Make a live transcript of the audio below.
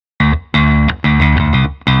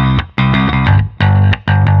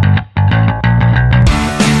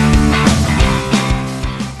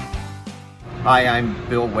Hi, I'm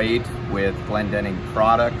Bill Wade with Glendinning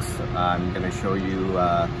Products. I'm going to show you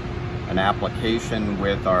an application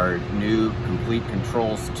with our new Complete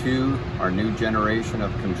Controls 2, our new generation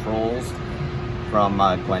of controls from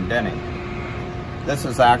Glendinning. This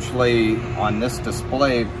is actually, on this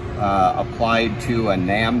display, applied to a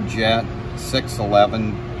Waterjet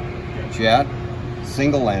 611 jet,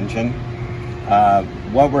 single engine.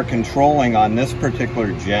 What we're controlling on this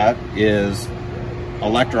particular jet is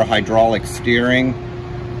electro-hydraulic steering.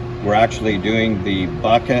 We're actually doing the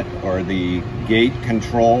bucket or the gate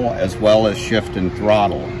control as well as shift and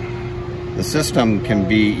throttle. The system can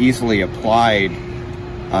be easily applied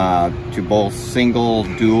to both single,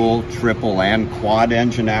 dual, triple, and quad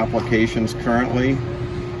engine applications currently.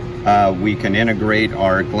 We can integrate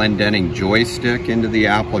our Glendinning joystick into the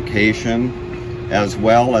application, as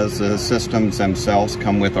well as the systems themselves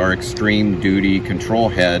come with our extreme duty control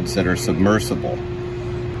heads that are submersible.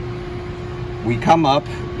 We come up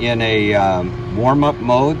in a warm-up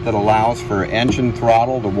mode that allows for engine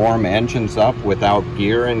throttle to warm engines up without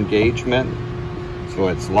gear engagement. So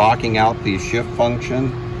it's locking out the shift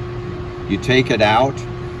function. You take it out,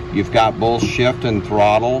 you've got both shift and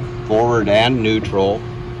throttle, forward and neutral,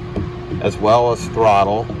 as well as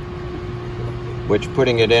throttle, which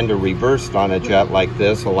putting it into reverse on a jet like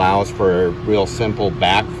this allows for a real simple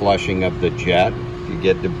back flushing of the jet. You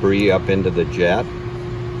get debris up into the jet.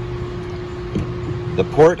 The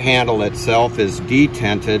port handle itself is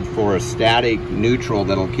detented for a static neutral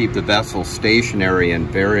that'll keep the vessel stationary in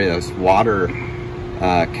various water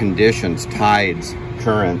conditions, tides,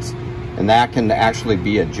 currents, and that can actually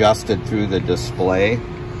be adjusted through the display.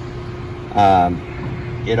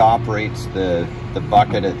 It operates the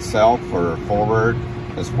bucket itself for forward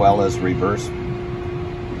as well as reverse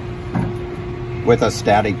with a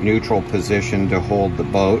static neutral position to hold the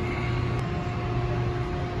boat.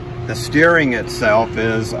 The steering itself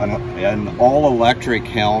is an all-electric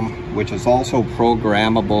helm, which is also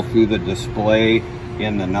programmable through the display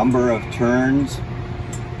in the number of turns,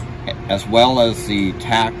 as well as the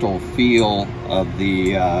tactile feel of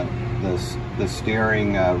the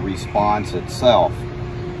steering response itself.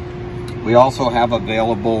 We also have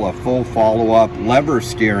available a full follow-up lever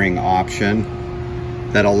steering option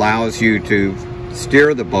that allows you to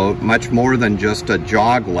steer the boat much more than just a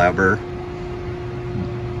jog lever,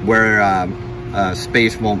 where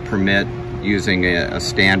space won't permit using a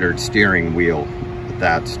standard steering wheel at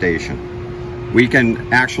that station. We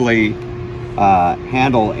can actually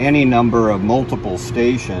handle any number of multiple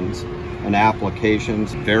stations and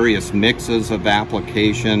applications, various mixes of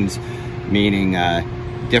applications, meaning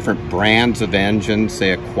different brands of engines, say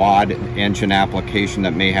a quad engine application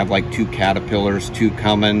that may have like 2 Caterpillars, 2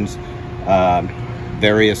 Cummins,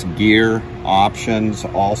 various gear options.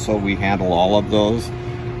 Also, we handle all of those.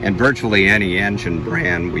 And virtually any engine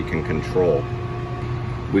brand we can control.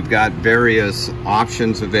 We've got various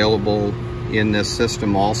options available in this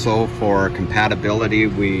system also for compatibility.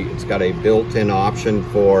 It's got a built-in option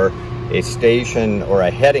for a station or a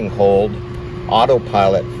heading hold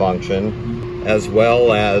autopilot function, as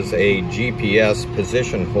well as a GPS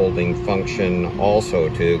position holding function also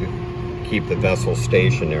to keep the vessel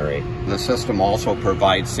stationary. The system also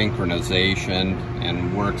provides synchronization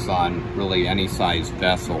and works on really any size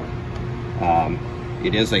vessel.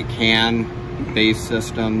 It is a CAN-based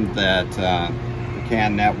system that the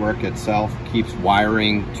CAN network itself keeps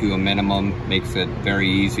wiring to a minimum, makes it very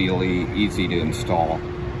easy to install.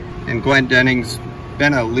 And Glendinning's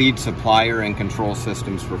been a lead supplier in control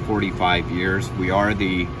systems for 45 years. We are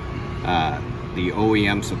the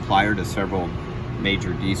OEM supplier to several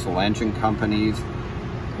major diesel engine companies,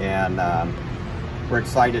 and we're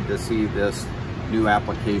excited to see this new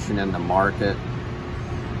application in the market.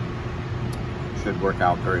 Should work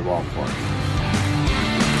out very well for us.